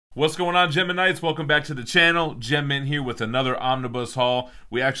What's going on, GemMintnites? Welcome back to the channel. GemMint here with another Omnibus haul.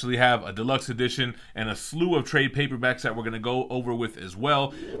 We actually have a deluxe edition and a slew of trade paperbacks that we're going to go over with as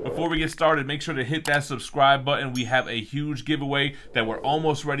well. Before we get started, make sure to hit that subscribe button. We have a huge giveaway that we're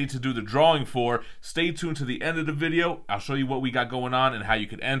almost ready to do the drawing for. Stay tuned to the end of the video. I'll show you what we got going on and how you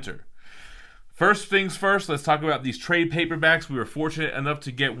can enter. First things first, let's talk about these trade paperbacks. We were fortunate enough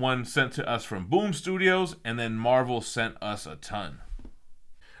to get one sent to us from Boom Studios, and then Marvel sent us a ton.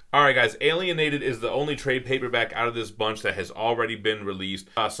 Alright guys, Alienated is the only trade paperback out of this bunch that has already been released.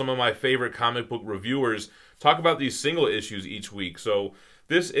 Some of my favorite comic book reviewers talk about these single issues each week. So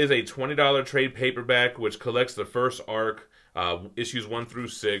this is a $20 trade paperback which collects the first arc, issues 1 through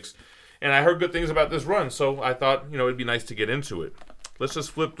 6. And I heard good things about this run, so I thought, it'd be nice to get into it. Let's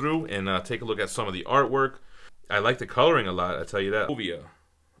just flip through and take a look at some of the artwork. I like the coloring a lot, I tell you that.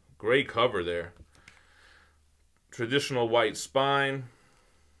 Great cover there. Traditional white spine.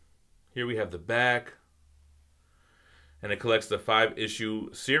 Here we have the back, and it collects the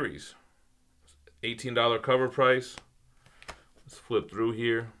 5-issue series. $18 cover price. Let's flip through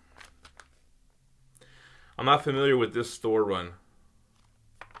here. I'm not familiar with this Thor run,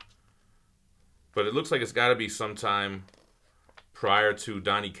 but it looks like it's got to be sometime prior to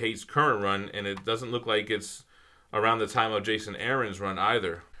Donny Cates' current run, and it doesn't look like it's around the time of Jason Aaron's run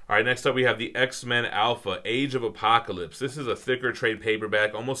either. All right, next up we have the X-Men Alpha, Age of Apocalypse. This is a thicker trade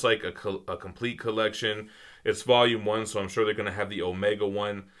paperback, almost like a complete collection. It's volume 1, so I'm sure they're going to have the Omega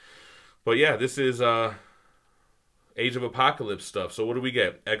one. But yeah, this is Age of Apocalypse stuff. So what do we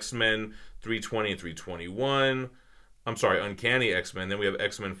get? X-Men 320 and 321. I'm sorry, Uncanny X-Men. Then we have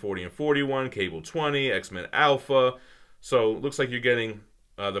X-Men 40 and 41, Cable 20, X-Men Alpha. So looks like you're getting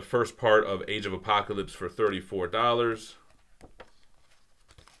the first part of Age of Apocalypse for $34.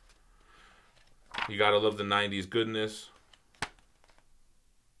 You gotta love the 90s goodness.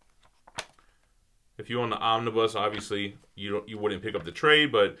 If you own the Omnibus, obviously you wouldn't pick up the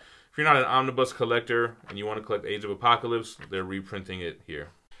trade, but if you're not an Omnibus collector and you want to collect Age of Apocalypse, they're reprinting it here.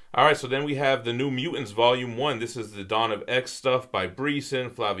 Alright, so then we have the New Mutants Volume 1. This is the Dawn of X stuff by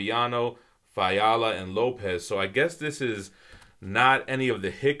Breeson, Flaviano, Fiala, and Lopez. So I guess this is not any of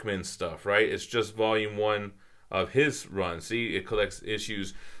the Hickman stuff, right? It's just Volume 1 of his run. See, it collects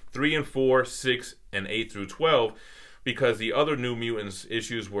issues 3 and 4, 6, and 8 through 12, because the other New Mutants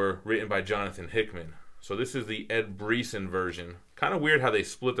issues were written by Jonathan Hickman. So this is the Ed Brisson version. Kind of weird how they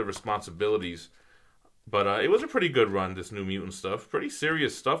split the responsibilities, but it was a pretty good run, this New Mutant stuff. Pretty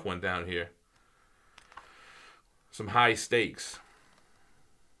serious stuff went down here. Some high stakes.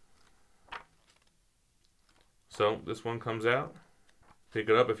 So this one comes out. Pick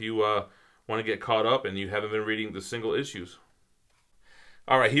it up if you want to get caught up and you haven't been reading the single issues.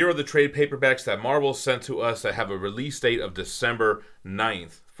 Alright, here are the trade paperbacks that Marvel sent to us that have a release date of December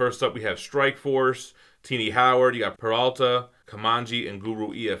 9th. First up, we have Strike Force, Teenie Howard, you got Peralta, Kamanji, and Guru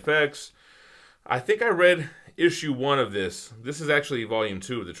EFX. I think I read issue 1 of this. This is actually volume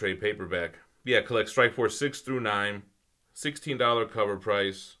 2 of the trade paperback. Yeah, collect Strike Force 6 through 9. $16 cover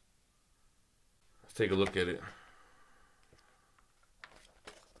price. Let's take a look at it.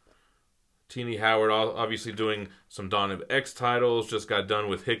 Teenie Howard obviously doing some Dawn of X titles. Just got done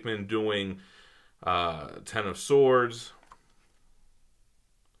with Hickman doing 10 of Swords.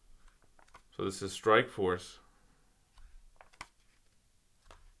 So this is Strike Force.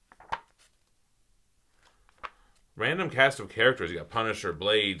 Random cast of characters. You got Punisher,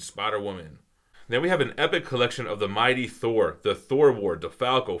 Blade, Spider-Woman. Then we have an epic collection of the Mighty Thor, the Thor War,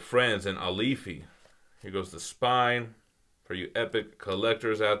 DeFalco, Friends, and Alifi. Here goes the spine for you epic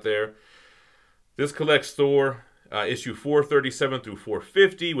collectors out there. This collects Thor issue 437 through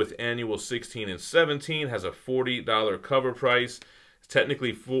 450 with annual 16 and 17. Has a $40 cover price. It's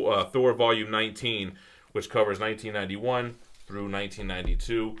technically Thor volume 19, which covers 1991 through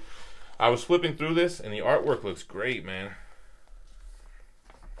 1992. I was flipping through this and the artwork looks great, man.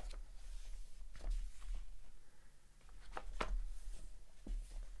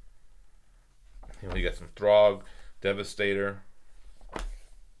 We got some Throg, Devastator.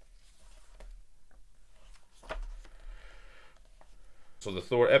 So the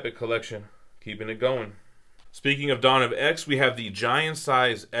Thor Epic Collection, keeping it going. Speaking of Dawn of X, we have the Giant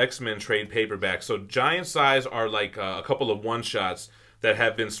Size X-Men trade paperback. So Giant Size are like a couple of one-shots that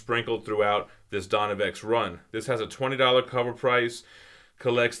have been sprinkled throughout this Dawn of X run. This has a $20 cover price,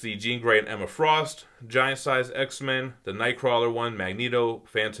 collects the Jean Grey and Emma Frost, Giant Size X-Men, the Nightcrawler one, Magneto,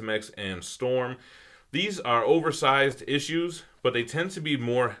 Phantom X, and Storm. These are oversized issues, but they tend to be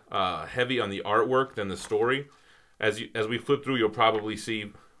more heavy on the artwork than the story. As we flip through, you'll probably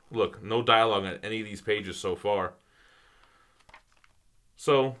see, look, no dialogue on any of these pages so far.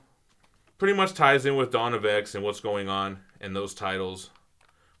 So pretty much ties in with Dawn of X and what's going on in those titles.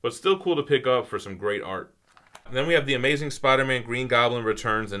 But still cool to pick up for some great art. And then we have the Amazing Spider-Man Green Goblin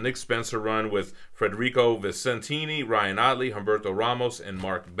Returns, a Nick Spencer run with Federico Vicentini, Ryan Ottley, Humberto Ramos, and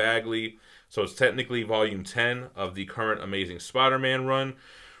Mark Bagley. So it's technically volume 10 of the current Amazing Spider-Man run,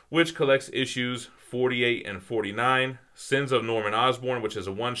 which collects issues 48 and 49, Sins of Norman Osborn, which is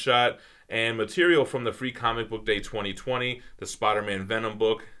a one-shot, and material from the Free Comic Book Day 2020, the Spider-Man Venom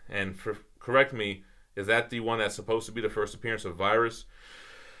book. And correct me, is that the one that's supposed to be the first appearance of Virus?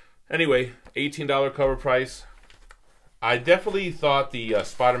 Anyway, $18 cover price. I definitely thought the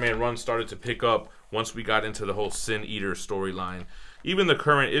Spider-Man run started to pick up once we got into the whole Sin Eater storyline. Even the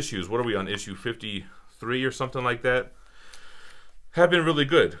current issues, what are we on, issue 53 or something like that, have been really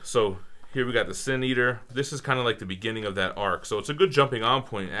good. So here we got the Sin Eater. This is kind of like the beginning of that arc. So it's a good jumping on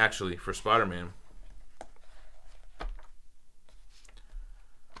point, actually, for Spider-Man.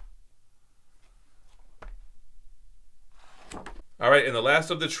 All right, in the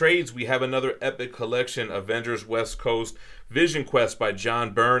last of the trades, we have another epic collection, Avengers West Coast Vision Quest by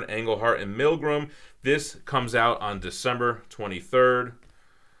John Byrne, Englehart, and Milgram. This comes out on December 23rd.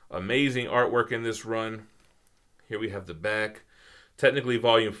 Amazing artwork in this run. Here we have the back. Technically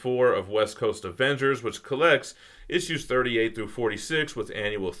volume 4 of West Coast Avengers, which collects issues 38 through 46 with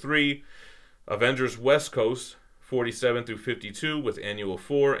annual 3. Avengers West Coast 47 through 52 with annual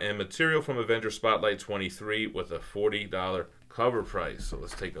 4, and material from Avengers Spotlight 23 with a $40 cover price. So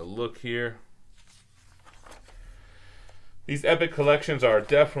let's take a look here. These epic collections are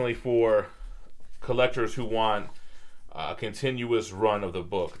definitely for collectors who want a continuous run of the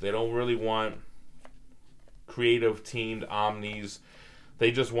book. They don't really want creative teamed omnis.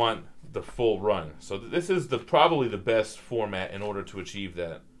 They just want the full run. So this is probably the best format in order to achieve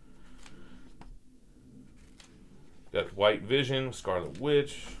that. Got White Vision, Scarlet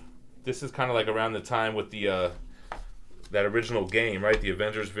Witch. This is kind of like around the time with the that original game, right? The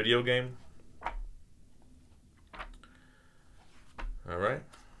Avengers video game. All right.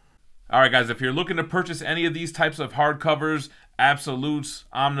 All right, guys, if you're looking to purchase any of these types of hardcovers, absolutes,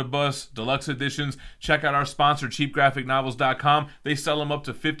 omnibus, deluxe editions, check out our sponsor, cheapgraphicnovels.com. They sell them up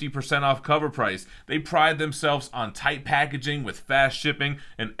to 50% off cover price. They pride themselves on tight packaging with fast shipping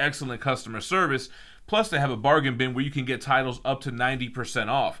and excellent customer service. Plus, they have a bargain bin where you can get titles up to 90%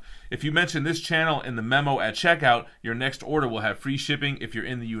 off. If you mention this channel in the memo at checkout, your next order will have free shipping if you're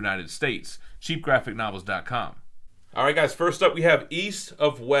in the United States. cheapgraphicnovels.com. All right, guys, first up we have East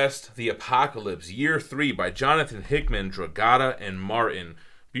of West, The Apocalypse, Year 3 by Jonathan Hickman, Dragata, and Martin.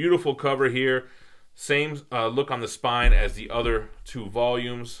 Beautiful cover here. Same look on the spine as the other two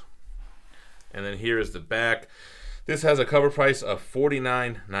volumes. And then here is the back. This has a cover price of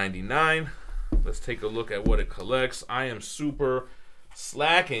 $49.99. Let's take a look at what it collects. I am super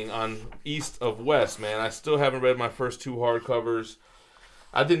slacking on East of West, man. I still haven't read my first two hardcovers.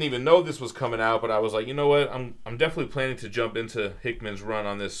 I didn't even know this was coming out, but I was like, you know what? I'm definitely planning to jump into Hickman's run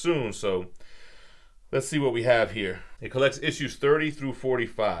on this soon. So let's see what we have here. It collects issues 30 through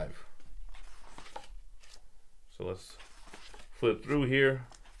 45. So let's flip through here.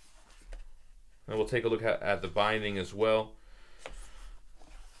 And we'll take a look at the binding as well.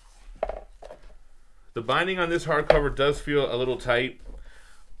 The binding on this hardcover does feel a little tight.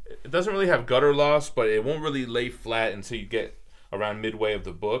 It doesn't really have gutter loss, but it won't really lay flat until you get around midway of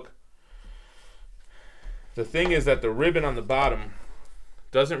the book. The thing is that the ribbon on the bottom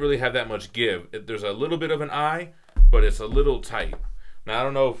doesn't really have that much give. There's a little bit of an eye, but it's a little tight. Now, I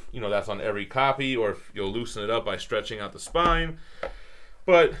don't know if that's on every copy or if you'll loosen it up by stretching out the spine.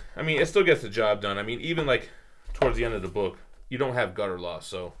 But, I mean, it still gets the job done. I mean, even like towards the end of the book, you don't have gutter loss,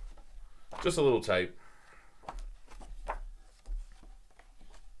 so just a little tight.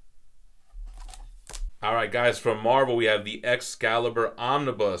 All right, guys, from Marvel, we have the Excalibur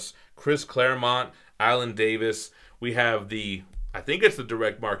Omnibus, Chris Claremont, Alan Davis. We have I think it's the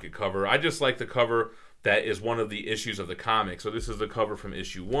direct market cover. I just like the cover that is one of the issues of the comic. So this is the cover from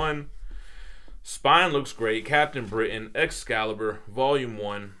issue 1. Spine looks great. Captain Britain, Excalibur, Volume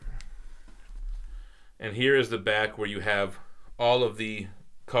 1. And here is the back where you have all of the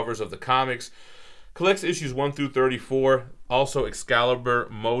covers of the comics. Collects issues 1 through 34. Also Excalibur,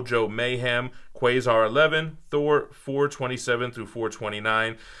 Mojo Mayhem, Quasar 11, Thor 427 through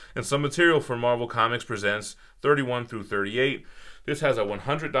 429, and some material for Marvel Comics Presents 31 through 38. This has a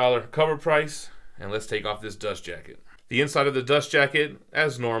 $100 cover price, and let's take off this dust jacket. The inside of the dust jacket,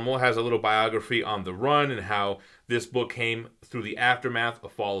 as normal, has a little biography on the run and how this book came through the aftermath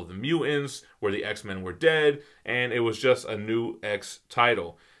of Fall of the Mutants, where the X-Men were dead, and it was just a new X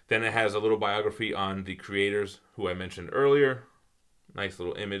title. Then it has a little biography on the creators who I mentioned earlier. Nice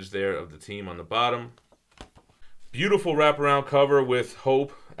little image there of the team on the bottom. Beautiful wraparound cover with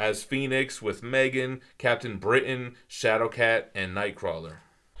Hope as Phoenix, with Megan, Captain Britain, Shadowcat, and Nightcrawler.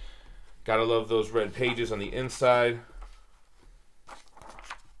 Gotta love those red pages on the inside.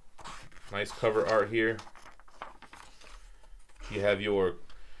 Nice cover art here. You have your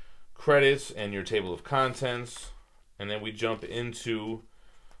credits and your table of contents. And then we jump into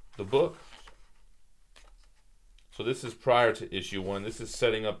the book. So this is prior to issue 1. This is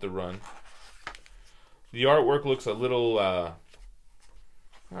setting up the run. The artwork looks a little, I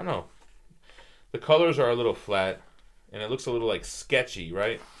don't know. The colors are a little flat, and it looks a little like sketchy,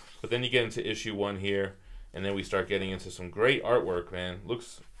 right? But then you get into issue 1 here, and then we start getting into some great artwork, man.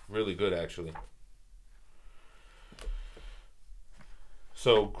 Looks really good, actually.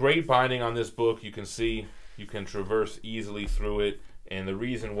 So great binding on this book. You can see you can traverse easily through it. And the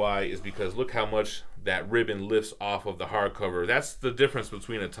reason why is because look how much that ribbon lifts off of the hardcover. That's the difference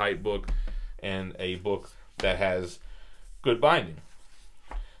between a tight book and a book that has good binding.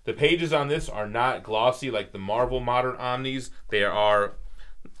 The pages on this are not glossy like the Marvel Modern Omnis. They are,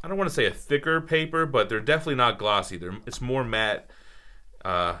 I don't want to say a thicker paper, but they're definitely not glossy. It's more matte,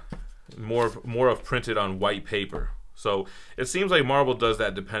 more of printed on white paper. So it seems like Marvel does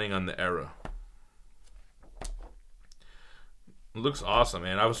that depending on the era. It looks awesome,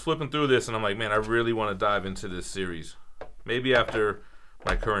 man. I was flipping through this and I'm like, man, I really want to dive into this series. Maybe after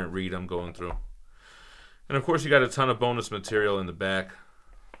my current read I'm going through. And of course you got a ton of bonus material in the back.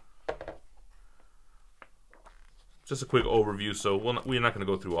 Just a quick overview, so we're not going to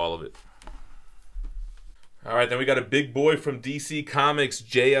go through all of it. Alright, then we got a big boy from DC Comics,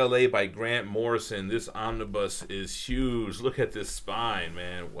 JLA by Grant Morrison. This omnibus is huge. Look at this spine,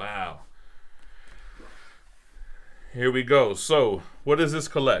 man. Wow. Here we go. So, what does this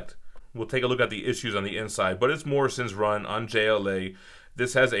collect? We'll take a look at the issues on the inside, but it's Morrison's run on JLA.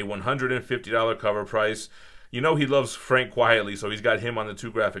 This has a $150 cover price. You know he loves Frank Quietly, so he's got him on the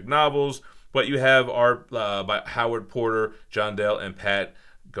 2 graphic novels, but you have art by Howard Porter, John Dell, and Pat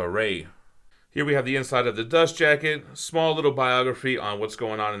Garay. Here we have the inside of the dust jacket, small little biography on what's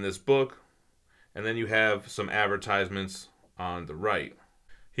going on in this book, and then you have some advertisements on the right.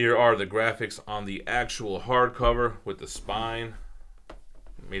 Here are the graphics on the actual hardcover with the spine.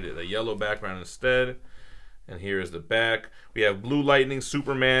 Made it a yellow background instead. And here is the back. We have Blue Lightning,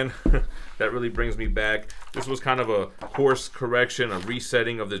 Superman. That really brings me back. This was kind of a course correction, a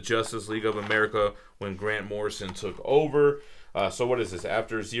resetting of the Justice League of America when Grant Morrison took over. So what is this?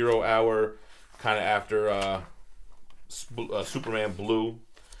 After 0 Hour, kind of after Superman Blue,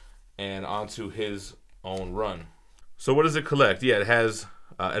 and onto his own run. So what does it collect? Yeah, it has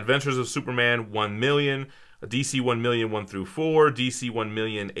Adventures of Superman 1 million, DC 1 million 1 through 4, DC 1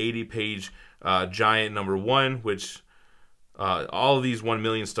 million 80-page giant number 1, which all of these 1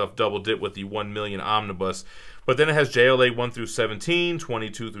 million stuff double dip with the 1 million omnibus. But then it has JLA 1 through 17,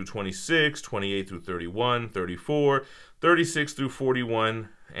 22 through 26, 28 through 31, 34, 36 through 41,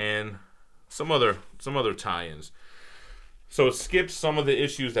 and some other tie-ins. So it skips some of the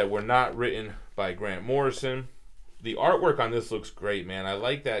issues that were not written by Grant Morrison. The artwork on this looks great, man. I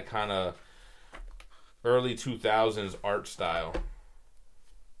like that kind of early 2000s art style.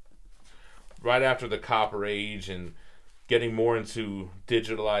 Right after the Copper Age and getting more into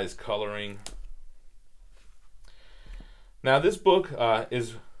digitalized coloring. Now this book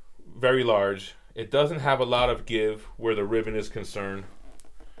is very large. It doesn't have a lot of give where the ribbon is concerned.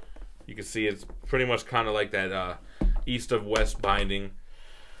 You can see it's pretty much kind of like that east of west binding.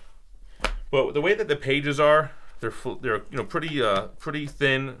 But the way that the pages are, they're you know pretty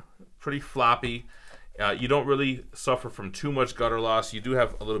thin, pretty floppy. You don't really suffer from too much gutter loss. You do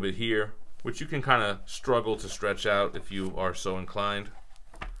have a little bit here, which you can kind of struggle to stretch out if you are so inclined.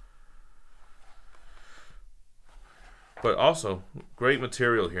 But also, great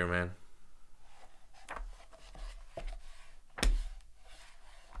material here, man.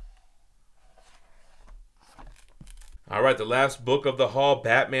 All right, the last book of the haul,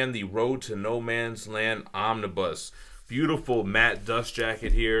 Batman: The Road to No Man's Land Omnibus. Beautiful matte dust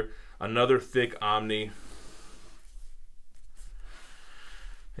jacket here. Another thick Omni.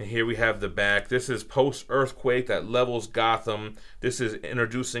 And here we have the back. This is post-earthquake that levels Gotham. This is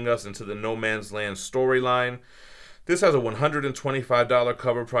introducing us into the No Man's Land storyline. This has a $125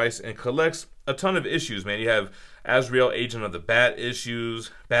 cover price and collects a ton of issues, man. You have Azrael, Agent of the Bat issues,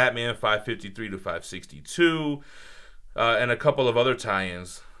 Batman 553 to 562, and a couple of other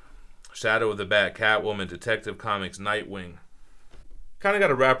tie-ins. Shadow of the Bat, Catwoman, Detective Comics, Nightwing. Kind of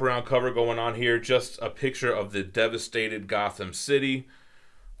got a wraparound cover going on here. Just a picture of the devastated Gotham City.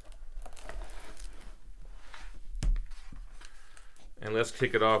 And let's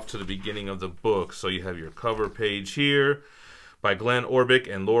kick it off to the beginning of the book. So you have your cover page here by Glenn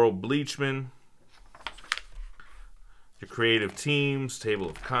Orbick and Laurel Bleachman. Your creative teams, table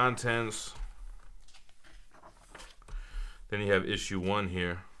of contents. Then you have issue 1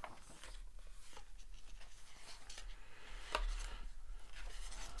 here.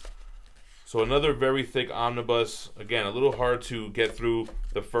 So another very thick omnibus. Again, a little hard to get through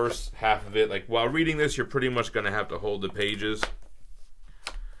the first half of it. Like while reading this, you're pretty much going to have to hold the pages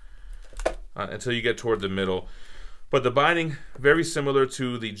until you get toward the middle. But the binding, very similar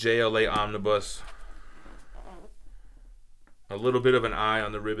to the JLA omnibus. A little bit of an eye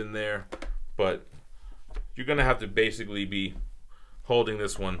on the ribbon there, but you're going to have to basically be holding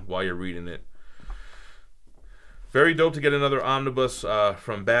this one while you're reading it. Very dope to get another omnibus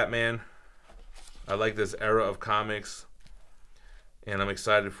from Batman. I like this era of comics, and I'm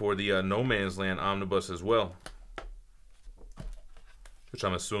excited for the No Man's Land omnibus as well, which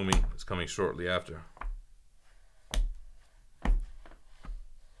I'm assuming is coming shortly after.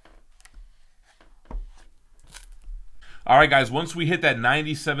 Alright guys, once we hit that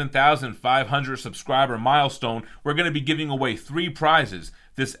 97,500 subscriber milestone, we're going to be giving away 3 prizes.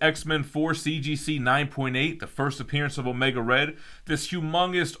 This X-Men 4 CGC 9.8, the first appearance of Omega Red, this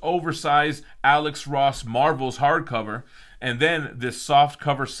humongous oversized Alex Ross Marvels hardcover, and then this soft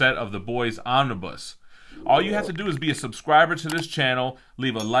cover set of The Boys Omnibus. All you have to do is be a subscriber to this channel,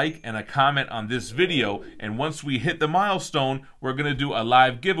 leave a like and a comment on this video, and once we hit the milestone, we're going to do a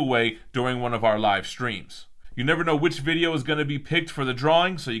live giveaway during one of our live streams. You never know which video is going to be picked for the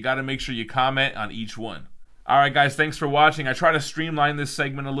drawing, so you got to make sure you comment on each one. Alright guys, thanks for watching. I try to streamline this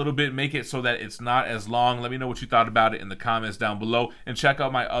segment a little bit, make it so that it's not as long. Let me know what you thought about it in the comments down below, and check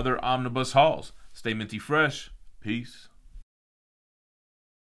out my other omnibus hauls. Stay minty fresh. Peace.